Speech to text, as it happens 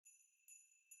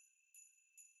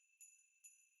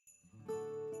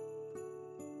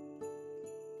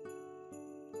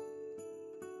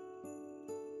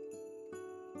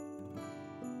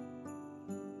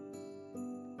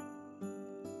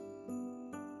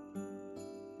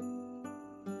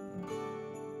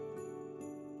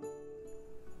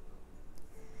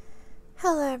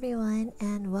Hello everyone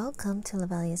and welcome to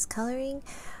Lovella's Coloring.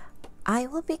 I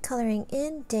will be coloring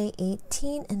in day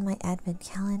 18 in my advent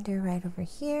calendar right over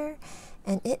here,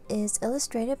 and it is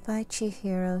illustrated by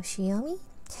Chihiro Shiomi.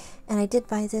 And I did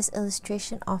buy this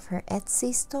illustration off her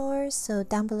Etsy store, so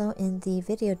down below in the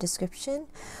video description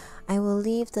I will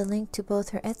leave the link to both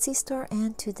her Etsy store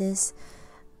and to this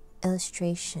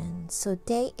illustration. So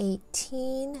day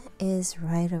 18 is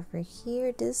right over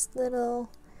here, this little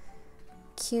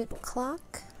cute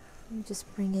clock. Let me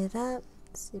just bring it up,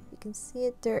 see if you can see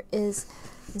it. There is,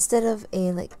 instead of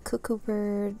a like cuckoo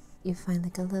bird, you find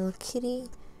like a little kitty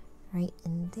right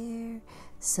in there.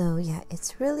 So yeah,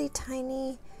 it's really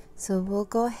tiny. So we'll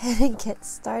go ahead and get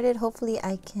started. Hopefully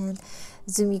I can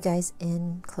zoom you guys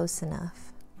in close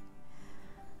enough.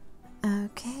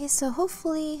 Okay, so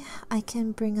hopefully I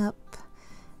can bring up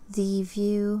the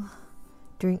view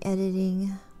during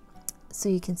editing so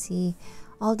you can see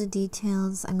all the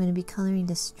details. I'm going to be coloring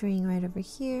the string right over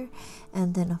here,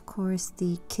 and then of course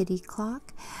the kitty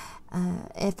clock.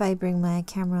 If I bring my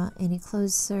camera any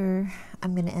closer,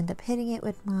 I'm going to end up hitting it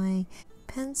with my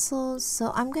pencils.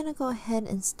 So I'm going to go ahead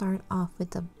and start off with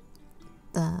the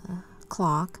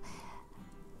clock.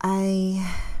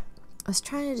 I was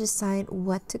trying to decide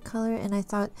what to color, and I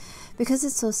thought because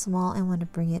it's so small I want to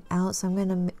bring it out, so I'm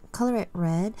going to color it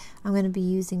red. I'm going to be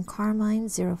using Carmine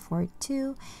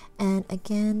 042, and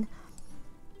again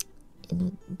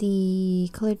the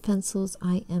colored pencils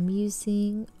I am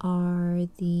using are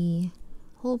the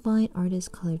Holbein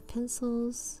artist colored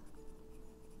pencils,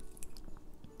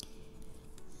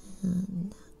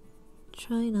 and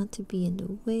try not to be in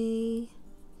the way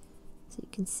so you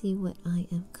can see what I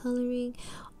am coloring.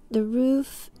 The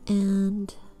roof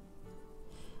and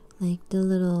like the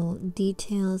little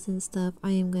details and stuff,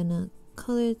 I am gonna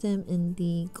color them in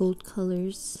the gold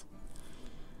colors,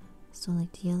 so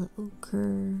like the yellow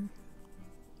ochre,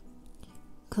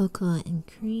 cocoa and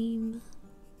cream.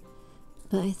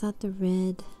 But I thought the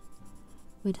red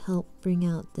would help bring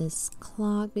out this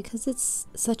clock because it's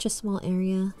such a small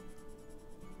area.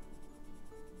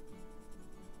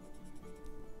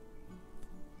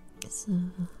 So,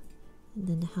 and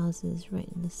then the house is right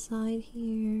in the side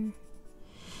here.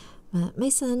 But my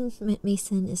son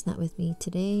Mason is not with me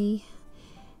today.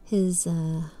 His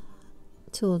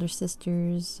two older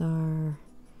sisters are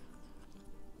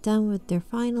done with their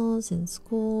finals in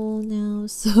school now,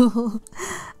 so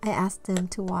I asked them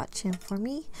to watch him for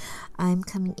me. I'm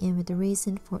coming in with the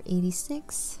raisin for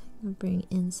 86. I'll bring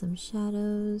in some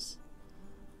shadows.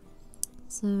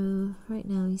 So right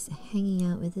now he's hanging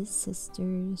out with his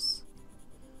sisters,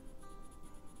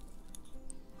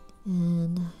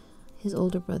 and his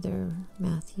older brother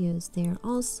Matthew is there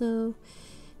also.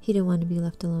 He didn't want to be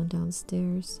left alone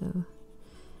downstairs, so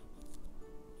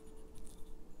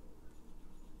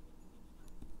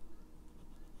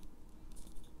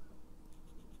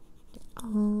they're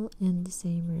all in the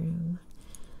same room.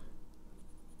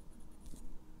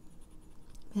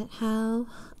 But how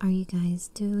are you guys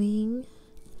doing?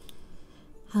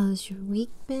 How's your week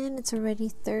been? It's already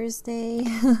Thursday.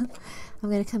 I'm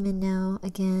going to come in now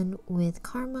again with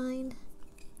Carmine.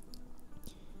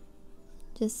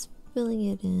 Just filling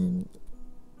it in,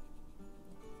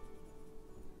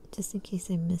 just in case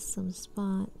I miss some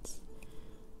spots.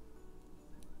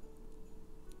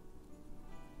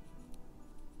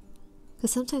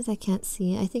 Because sometimes I can't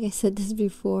see it. I think I said this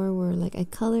before, where like I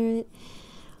color it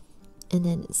and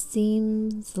then it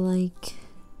seems like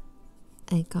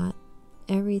I got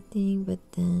everything, but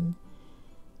then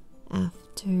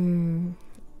after, you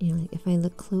know, like if I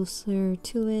look closer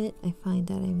to it, I find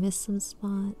that I missed some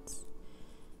spots.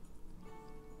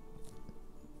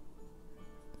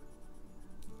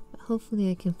 But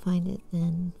hopefully I can find it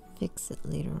and fix it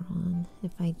later on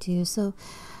if I do. So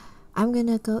I'm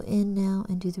gonna go in now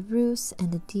and do the roofs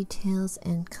and the details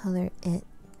and color it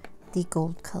the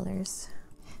gold colors.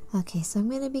 Okay, so I'm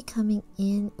going to be coming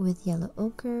in with yellow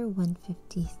ochre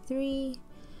 153,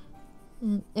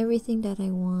 and everything that I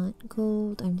want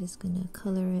gold, I'm just going to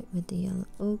color it with the yellow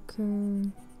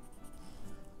ochre.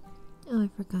 Oh, I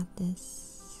forgot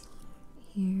this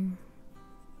here.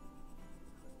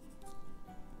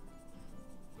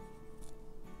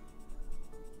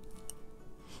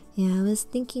 Yeah, I was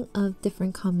thinking of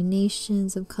different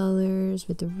combinations of colors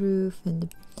with the roof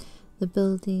and the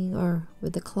building, or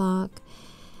with the clock.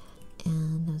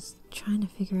 And I was trying to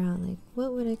figure out like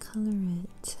what would I color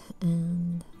it,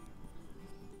 and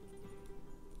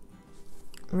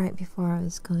right before I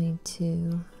was going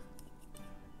to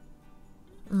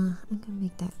I'm gonna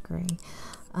make that gray.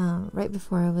 Right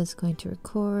before I was going to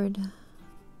record,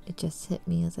 it just hit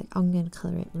me. I was like, I'm gonna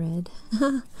color it red.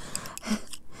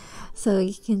 so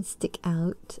you can stick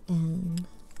out and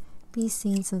be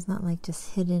seen, so it's not like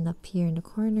just hidden up here in the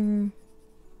corner.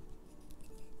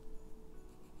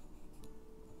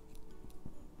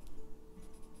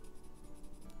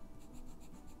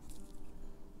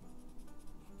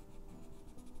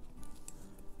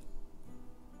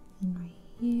 And right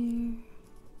here.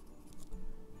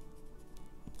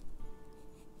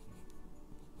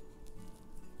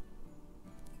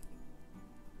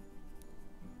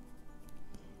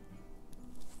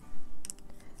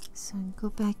 So go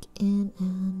back in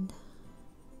and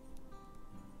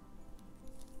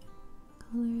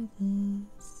color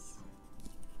this.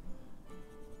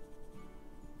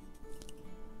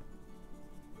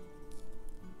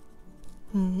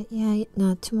 Yeah,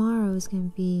 now tomorrow is going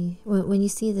to be, when you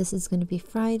see this, it's going to be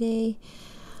Friday.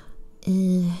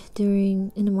 And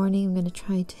in the morning, I'm going to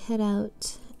try to head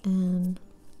out, and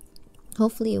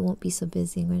hopefully it won't be so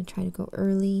busy. I'm going to try to go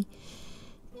early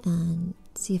and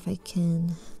see if I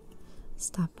can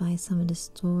stop by some of the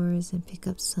stores and pick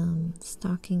up some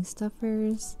stocking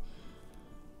stuffers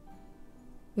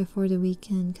before the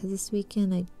weekend, because this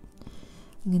weekend I'm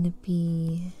going to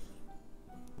be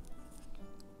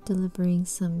delivering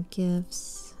some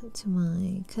gifts to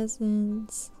my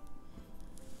cousins.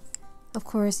 Of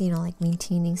course, you know, like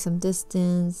maintaining some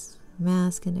distance,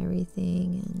 mask and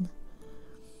everything. And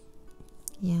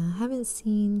yeah, I've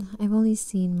only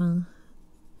seen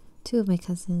two of my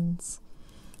cousins,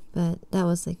 but that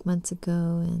was like months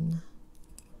ago, and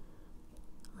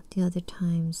the other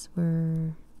times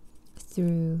were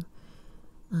through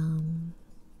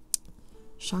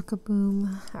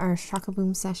our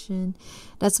Shakaboom session.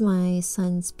 That's my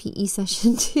son's PE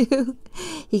session too.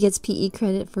 He gets PE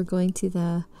credit for going to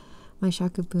my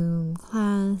Shakaboom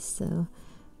class, so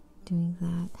doing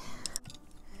that.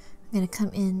 I'm gonna come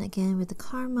in again with the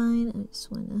carmine. I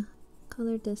just want to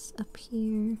color this up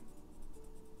here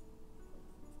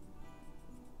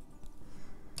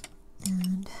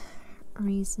and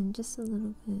raisin just a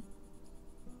little bit.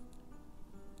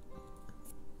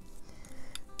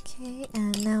 Okay,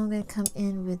 and now I'm going to come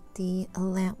in with the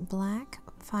lamp black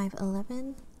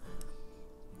 511.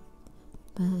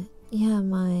 But yeah,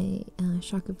 my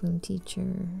Shakaboom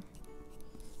teacher,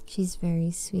 she's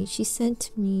very sweet. She sent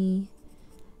me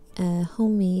a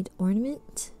homemade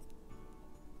ornament,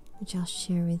 which I'll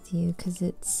share with you because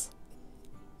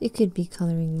it could be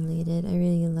coloring related. I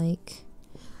really like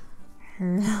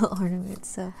her little ornament,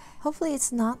 so hopefully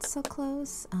it's not so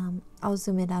close. I'll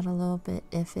zoom it out a little bit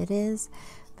if it is,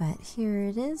 but here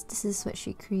it is. This is what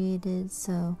she created.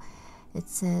 So it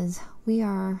says, "We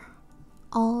are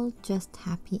all just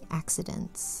happy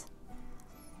accidents."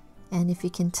 And if you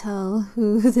can tell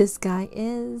who this guy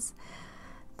is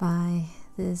by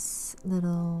this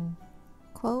little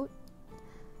quote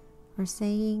or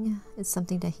saying, it's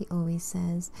something that he always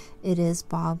says. It is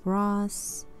Bob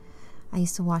Ross. I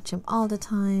used to watch him all the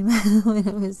time when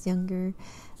I was younger.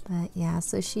 But yeah,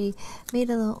 so she made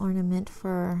a little ornament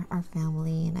for our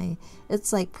family, and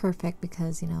it's like perfect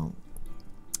because, you know,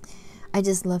 I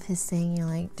just love his saying, you know,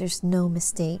 like, there's no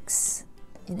mistakes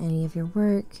in any of your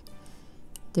work.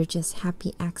 They're just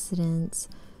happy accidents.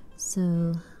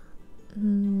 So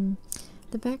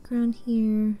the background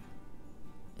here,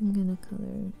 I'm gonna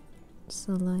color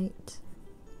so light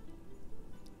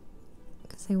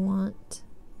because I want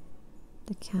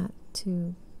the cat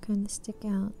to kind of stick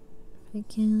out if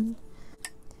I can.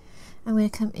 I'm going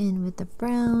to come in with the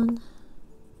brown.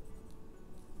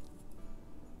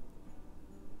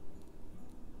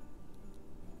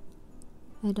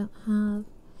 I don't have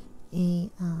a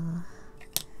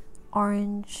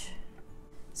orange,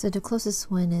 so the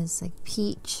closest one is like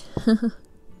peach.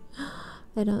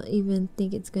 I don't even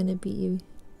think it's going to be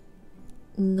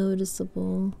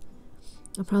noticeable.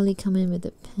 I'll probably come in with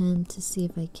a pen to see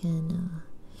if I can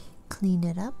clean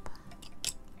it up.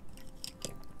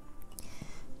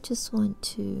 Just want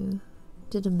to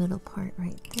do the middle part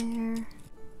right there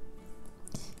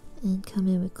and come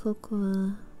in with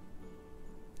cocoa.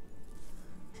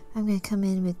 I'm going to come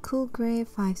in with Cool Gray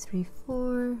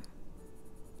 534.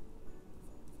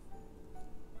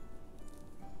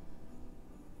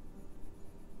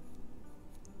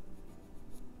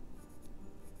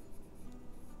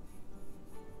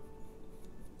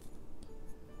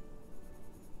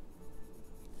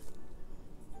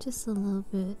 Just a little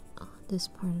bit on this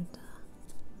part of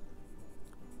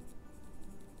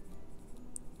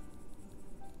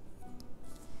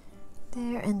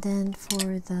there, and then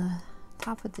for the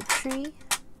top of the tree,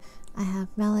 I have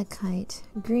malachite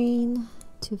green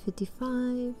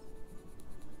 255.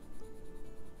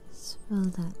 Just fill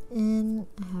that in.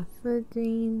 I have fir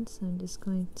green, so I'm just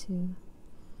going to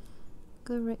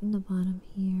go right in the bottom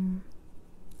here.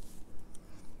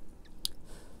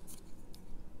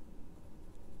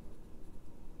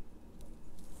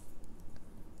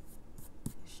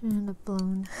 Shouldn't have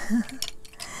blown.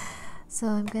 So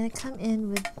I'm gonna come in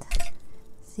with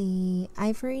the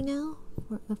ivory now.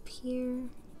 We're up here.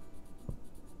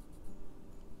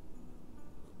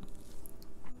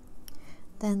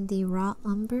 Then the raw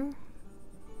umber.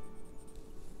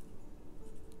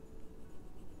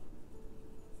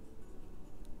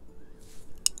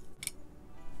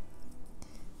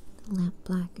 Lamp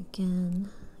black again.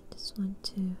 I just want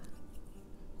to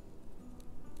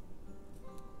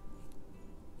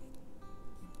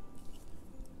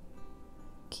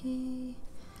okay,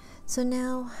 so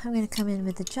now I'm going to come in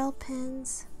with the gel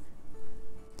pens.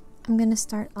 I'm going to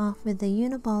start off with the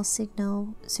Uniball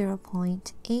Signal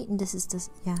 0.8, and this is the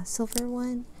silver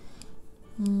one.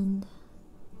 And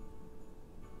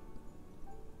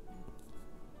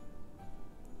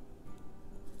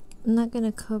I'm not going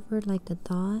to cover like the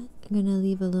dot. I'm going to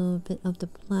leave a little bit of the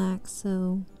black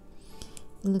so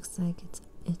it looks like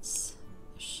it's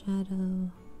a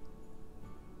shadow.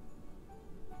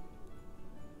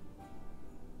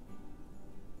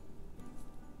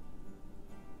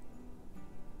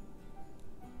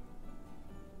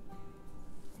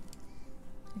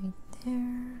 Right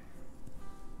there.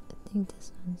 I think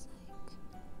this one's like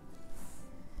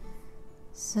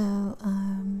so.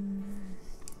 I'm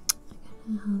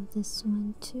gonna have this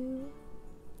one too.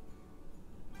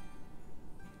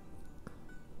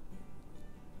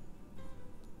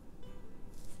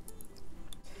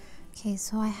 Okay,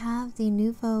 so I have the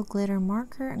Nouveau glitter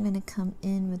marker. I'm gonna come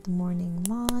in with the Morning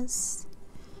Moss.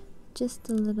 Just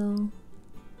a little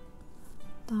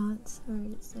dots, or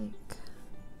it's like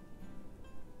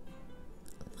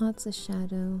lots of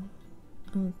shadow.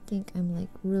 I don't think I'm like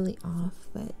really off,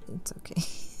 but it's okay.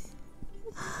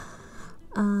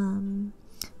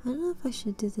 I don't know if I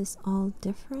should do this all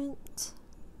different.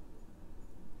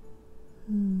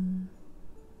 I'm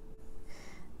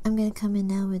gonna come in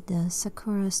now with the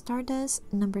Sakura Stardust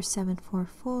number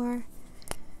 744,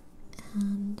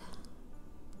 and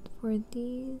for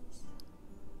these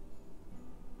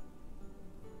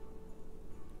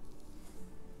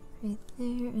right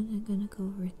there, and I'm gonna go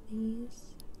over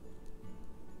these.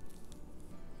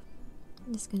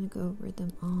 I'm just gonna go over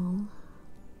them all.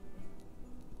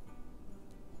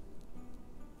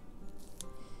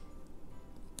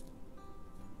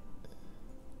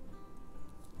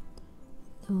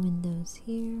 The windows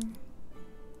here.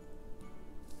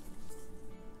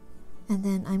 And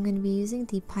then I'm going to be using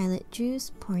the Pilot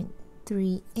Juice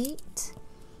 0.38,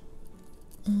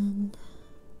 and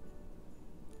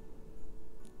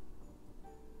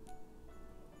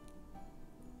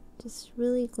just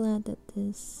really glad that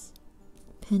this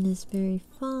pen is very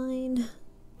fine.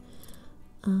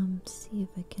 See if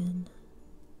I can.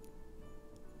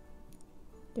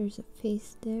 There's a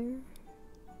face there.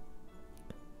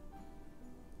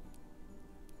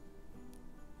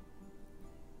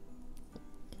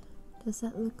 Does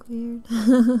that look weird?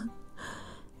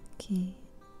 Okay.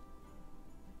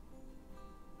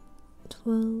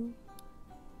 12.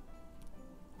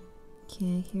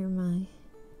 Okay, I hear my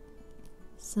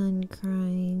son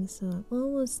crying, so I'm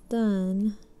almost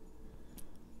done.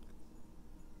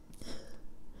 I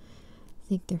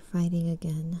think they're fighting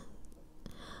again.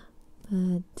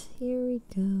 But here we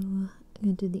go. I'm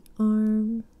gonna do the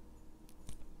arm.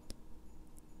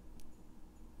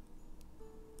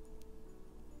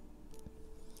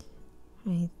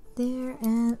 Right there,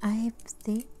 and I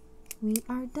think we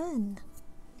are done.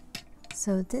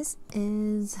 So this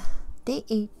is day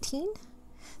 18.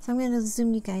 So I'm going to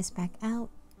zoom you guys back out.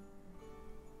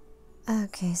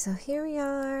 Okay, so here we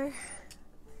are.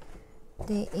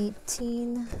 Day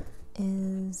 18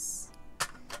 is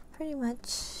pretty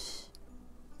much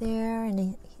there,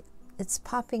 and it's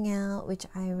popping out, which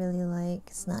I really like.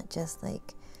 It's not just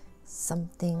like some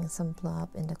blob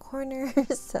in the corner.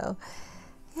 So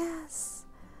yes,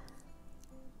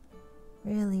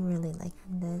 really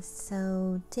liking this.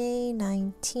 So day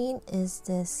 19 is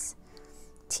this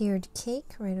tiered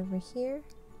cake right over here.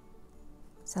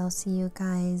 So I'll see you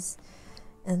guys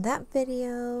in that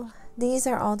video. These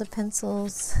are all the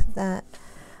pencils that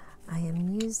I am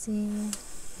using.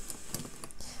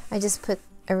 I just put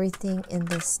everything in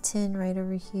this tin right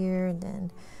over here and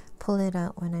then pull it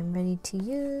out when I'm ready to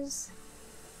use.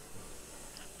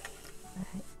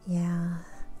 But yeah,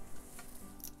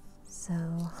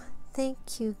 so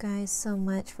thank you guys so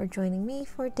much for joining me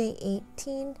for day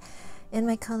 18 in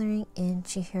my coloring in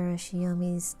Chihiro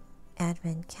Shiomi's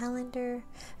advent calendar.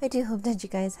 I do hope that you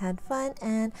guys had fun,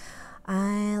 and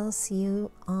I'll see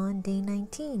you on day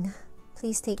 19.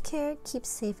 Please take care, keep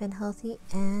safe and healthy,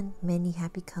 and many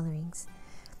happy colorings.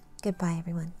 Goodbye,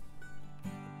 everyone.